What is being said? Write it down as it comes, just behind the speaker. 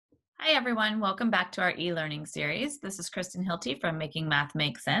Hi everyone, welcome back to our e-learning series. This is Kristen Hilty from Making Math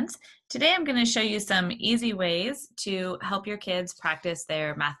Make Sense. Today I'm going to show you some easy ways to help your kids practice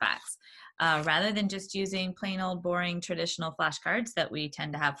their math facts. Rather than just using plain old boring traditional flashcards that we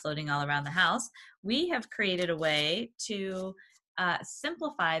tend to have floating all around the house, we have created a way to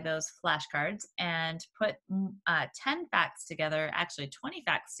simplify those flashcards and put 10 facts together, actually 20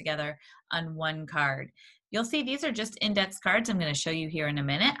 facts together on one card. You'll see these are just index cards. I'm going to show you here in a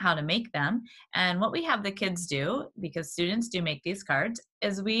minute how to make them. And what we have the kids do, because students do make these cards,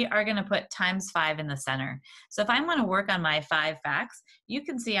 is we are going to put ×5 in the center. So if I want to work on my 5 facts, you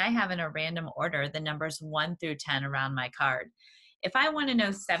can see I have in a random order the numbers 1 through 10 around my card. If I want to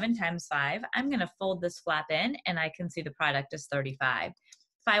know 7 times 5, I'm going to fold this flap in and I can see the product is 35.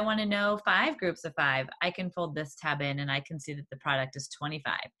 If I want to know 5 groups of 5, I can fold this tab in and I can see that the product is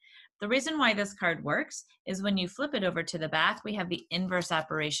 25. The reason why this card works is when you flip it over to the back, we have the inverse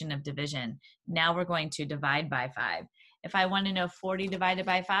operation of division. Now we're going to divide by 5. If I want to know 40 divided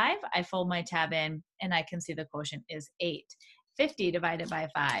by 5, I fold my tab in and I can see the quotient is 8. 50 divided by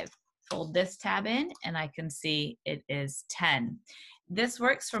 5, fold this tab in and I can see it is 10. This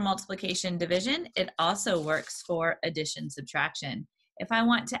works for multiplication division. It also works for addition subtraction. If I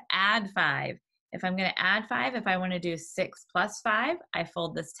want to add 5, if I'm going to add 5, if I want to do 6 plus 5, I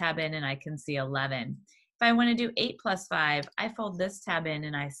fold this tab in and I can see 11. If I want to do 8 plus 5, I fold this tab in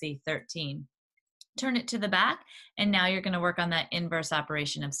and I see 13. Turn it to the back, and now you're going to work on that inverse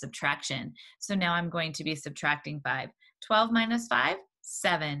operation of subtraction. So now I'm going to be subtracting 5. 12 minus 5,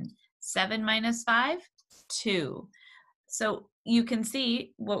 7. 7 minus 5, 2. So you can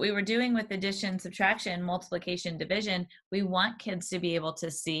see what we were doing with addition, subtraction, multiplication, division. We want kids to be able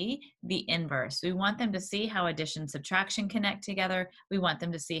to see the inverse. We want them to see how addition, subtraction connect together. We want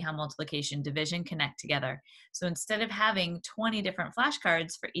them to see how multiplication, division connect together. So instead of having 20 different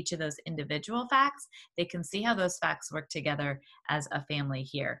flashcards for each of those individual facts, they can see how those facts work together as a family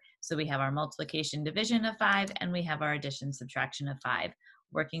here. So we have our multiplication, division of 5, and we have our addition, subtraction of 5.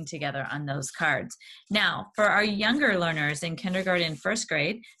 Working together on those cards. Now, for our younger learners in kindergarten, first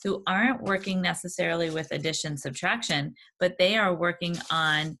grade, who aren't working necessarily with addition, subtraction, but they are working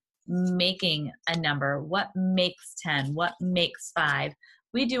on making a number. What makes 10? What makes 5?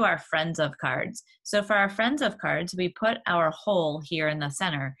 We do our friends of cards. So for our friends of cards, we put our whole here in the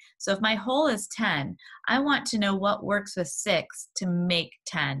center. So if my whole is 10, I want to know what works with 6 to make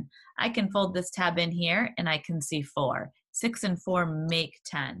 10. I can fold this tab in here and I can see 4. 6 and 4 make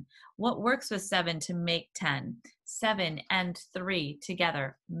 10. What works with 7 to make 10? 7 and 3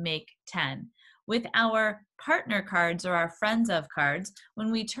 together make 10. With our partner cards or our friends of cards, when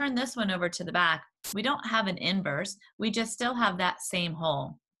we turn this one over to the back, we don't have an inverse. We just still have that same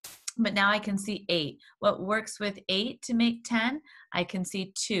whole. But now I can see 8. What works with 8 to make 10? I can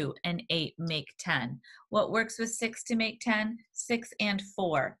see 2 and 8 make 10. What works with 6 to make 10? 6 and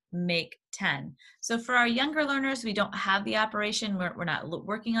 4 make 10. So for our younger learners, we don't have the operation. We're not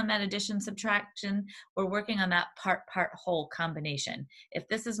working on that addition, subtraction. We're working on that part-whole combination. If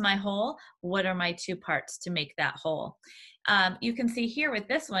this is my whole, what are my 2 parts to make that whole? You can see here with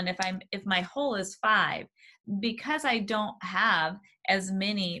this one, if my whole is 5, because I don't have as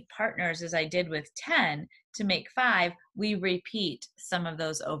many partners as I did with 10 to make 5, we repeat some of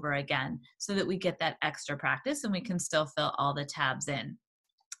those over again so that we get that extra practice and we can still fill all the tabs in.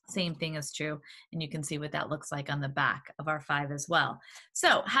 Same thing is true, and you can see what that looks like on the back of our 5 as well.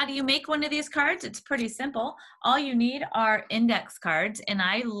 So how do you make one of these cards? It's pretty simple. All you need are index cards, and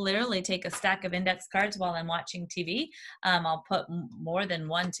I literally take a stack of index cards while I'm watching TV. I'll put more than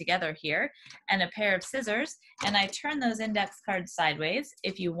one together here, and a pair of scissors, and I turn those index cards sideways.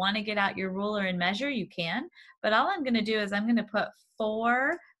 If you want to get out your ruler and measure, you can, but all I'm going to do is I'm going to put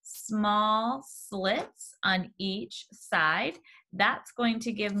 4 small slits on each side. That's going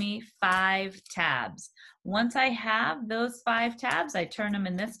to give me 5 tabs. Once I have those 5 tabs, I turn them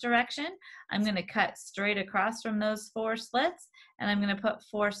in this direction. I'm going to cut straight across from those 4 slits, and I'm going to put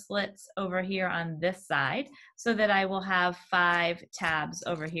 4 slits over here on this side so that I will have 5 tabs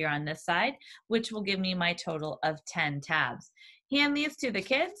over here on this side, which will give me my total of 10 tabs. Hand these to the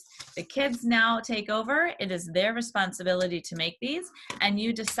kids. The kids now take over. It is their responsibility to make these, and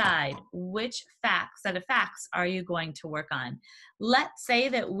you decide which set of facts are you going to work on. Let's say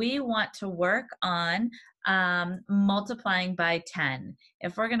that we want to work on multiplying by 10.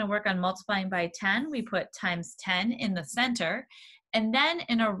 If we're going to work on multiplying by 10, we put ×10 in the center, and then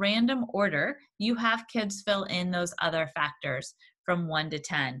in a random order, you have kids fill in those other factors from 1 to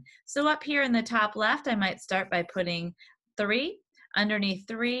 10. So up here in the top left, I might start by putting 3, underneath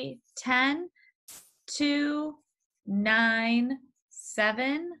 3, 10, 2, 9,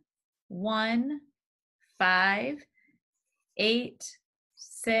 7, 1, 5, 8,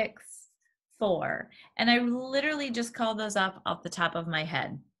 6, 4. And I literally just call those up off the top of my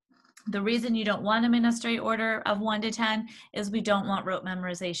head. The reason you don't want them in a straight order of 1 to 10 is we don't want rote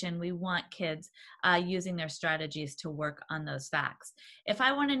memorization. We want kids using their strategies to work on those facts. If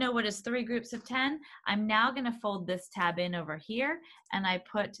I want to know what is 3 groups of 10, I'm now going to fold this tab in over here, and I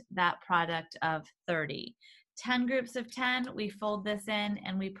put that product of 30. 10 groups of 10, we fold this in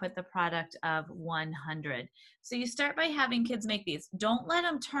and we put the product of 100. So you start by having kids make these. Don't let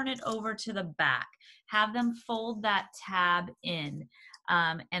them turn it over to the back. Have them fold that tab in.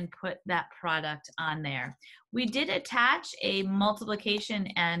 And put that product on there. We did attach a multiplication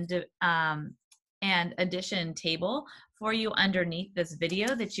and addition table for you underneath this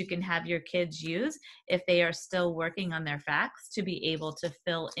video that you can have your kids use if they are still working on their facts to be able to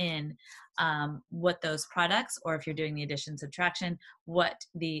fill in what those products, or if you're doing the addition subtraction, what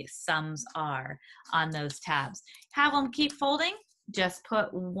the sums are on those tabs. Have them keep folding. Just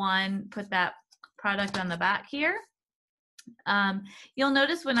put that product on the back here. You'll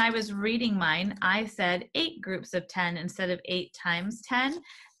notice when I was reading mine, I said 8 groups of 10 instead of 8 times 10.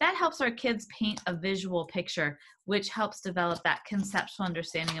 That helps our kids paint a visual picture, which helps develop that conceptual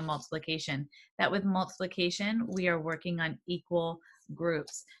understanding of multiplication. That with multiplication, we are working on equal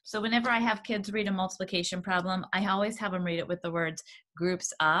groups. So whenever I have kids read a multiplication problem, I always have them read it with the words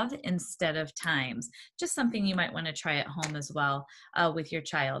groups of instead of times. Just something you might want to try at home as well with your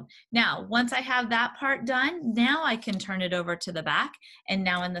child. Now, once I have that part done, now I can turn it over to the back. And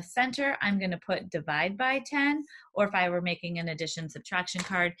now in the center, I'm going to put divide by 10, or if I were making an addition subtraction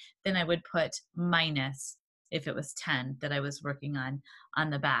card, then I would put minus if it was 10 that I was working on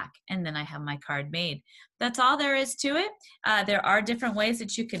the back. And then I have my card made. That's all there is to it. There are different ways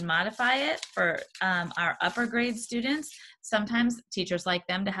that you can modify it for our upper grade students. Sometimes teachers like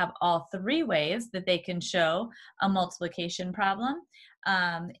them to have all 3 ways that they can show a multiplication problem.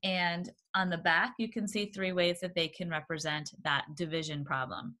 And on the back, you can see 3 ways that they can represent that division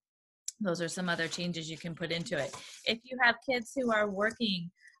problem. Those are some other changes you can put into it. If you have kids who are working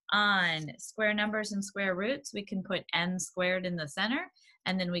on square numbers and square roots, we can put n squared in the center,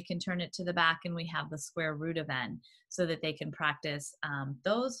 and then we can turn it to the back and we have the square root of n, so that they can practice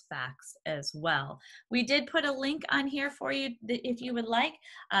those facts as well. We did put a link on here for you if you would like.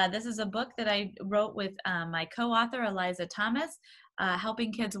 This is a book that I wrote with my co-author, Eliza Thomas,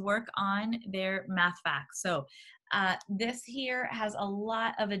 helping kids work on their math facts. So this here has a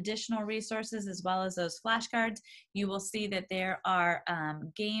lot of additional resources as well as those flashcards. You will see that there are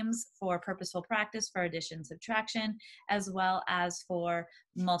games for purposeful practice for addition, subtraction, as well as for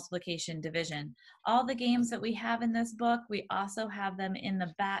multiplication, division. All the games that we have in this book, we also have them in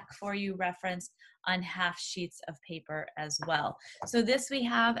the back for you referenced on half sheets of paper as well. So this we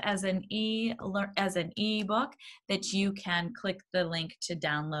have as an e-book that you can click the link to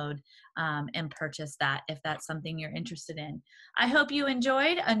download and purchase that if that's something you're interested in. I hope you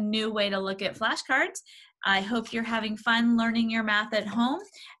enjoyed a new way to look at flashcards. I hope you're having fun learning your math at home.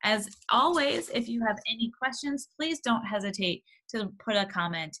 As always, if you have any questions, please don't hesitate to put a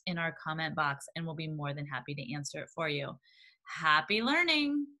comment in our comment box and we'll be more than happy to answer it for you. Happy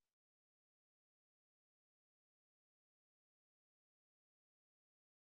learning!